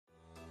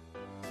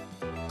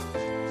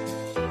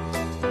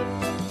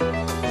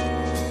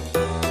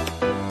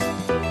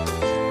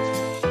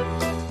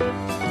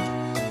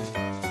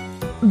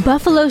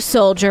Buffalo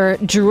Soldier,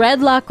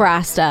 Dreadlock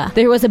Rasta.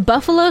 There was a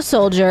buffalo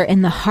soldier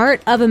in the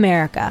heart of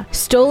America,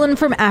 stolen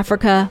from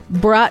Africa,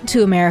 brought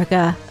to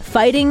America,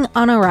 fighting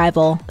on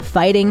arrival,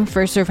 fighting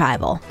for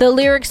survival. The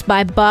lyrics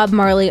by Bob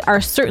Marley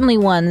are certainly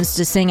ones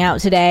to sing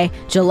out today,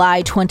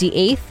 July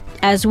 28th,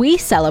 as we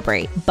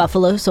celebrate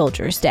Buffalo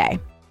Soldiers Day.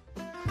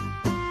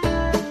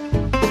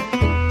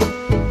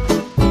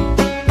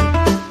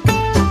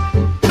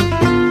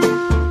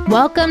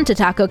 Welcome to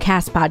Taco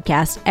Cast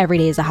Podcast, Every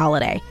Day is a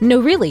Holiday.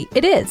 No, really,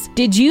 it is.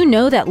 Did you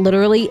know that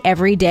literally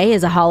every day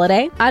is a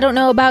holiday? I don't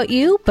know about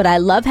you, but I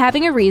love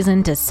having a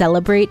reason to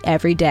celebrate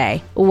every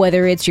day.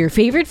 Whether it's your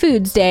favorite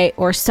foods day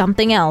or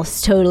something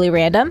else totally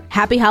random,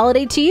 happy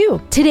holiday to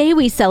you. Today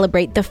we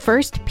celebrate the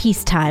first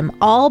peacetime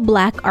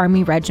all-black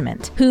Army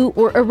regiment, who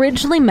were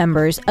originally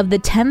members of the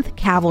 10th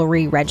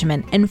Cavalry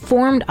Regiment and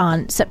formed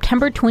on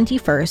September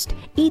 21st,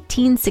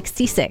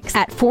 1866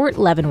 at Fort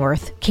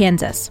Leavenworth,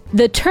 Kansas.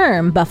 The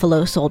term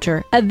Buffalo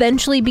Soldier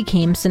eventually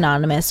became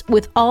synonymous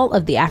with all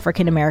of the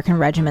African American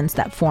regiments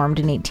that formed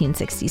in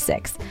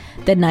 1866.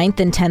 The 9th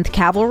and 10th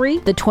Cavalry,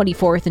 the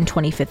 24th and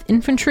 25th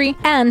Infantry,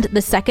 and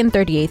the 2nd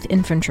 38th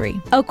Infantry.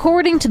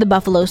 According to the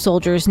Buffalo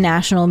Soldiers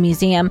National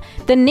Museum,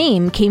 the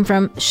name came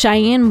from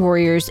Cheyenne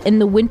warriors in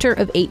the winter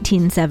of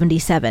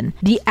 1877,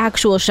 the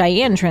actual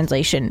Cheyenne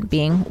translation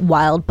being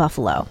Wild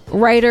Buffalo.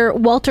 Writer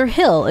Walter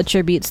Hill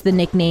attributes the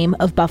nickname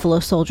of Buffalo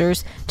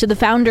Soldiers to the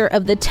founder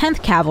of the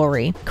 10th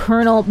Cavalry,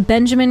 Colonel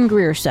Benjamin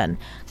Grierson,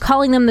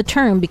 calling them the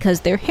term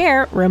because their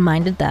hair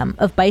reminded them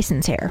of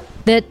bison's hair.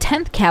 The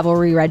 10th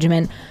Cavalry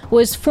Regiment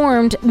was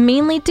formed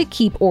mainly to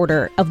keep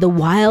order of the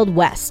Wild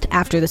West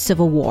after the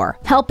Civil War,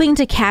 helping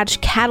to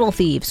catch cattle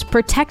thieves,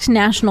 protect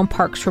national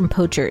parks from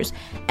poachers,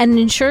 and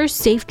ensure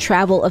safe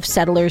travel of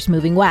settlers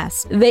moving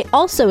west. They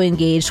also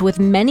engaged with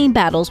many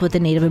battles with the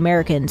Native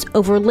Americans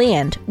over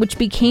land, which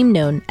became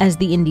known as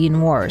the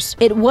Indian Wars.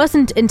 It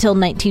wasn't until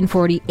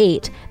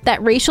 1948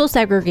 that racial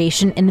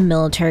segregation in the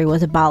military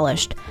was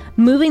abolished,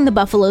 moving the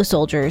Buffalo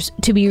Soldiers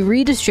to be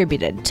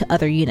redistributed to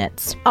other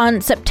units.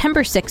 On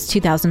September 6,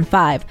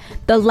 2005,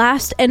 the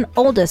last and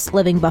oldest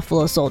living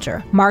Buffalo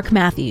Soldier, Mark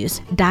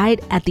Matthews,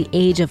 died at the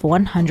age of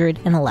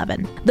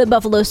 111. The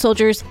Buffalo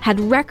Soldiers had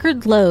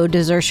record low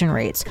desertion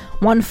rates,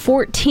 won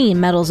 14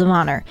 Medals of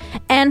Honor,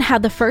 and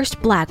had the first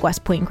Black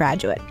West Point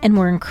graduate, and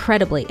were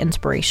incredibly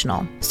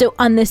inspirational. So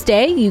on this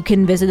day, you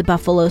can visit the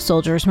Buffalo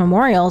Soldiers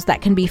memorials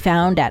that can be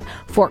found at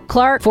Fort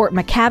Clark, Fort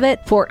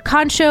McCavitt, Fort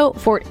Concho,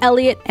 Fort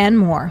Elliott, and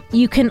more.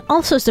 You can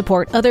also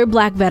support other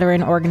Black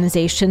veteran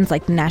organizations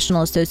like the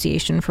National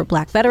Association for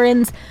Black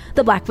Veterans,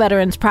 the Black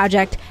Veterans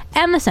Project,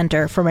 and the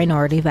Center for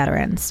Minority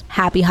Veterans.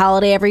 Happy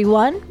holiday,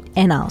 everyone,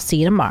 and I'll see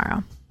you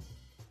tomorrow.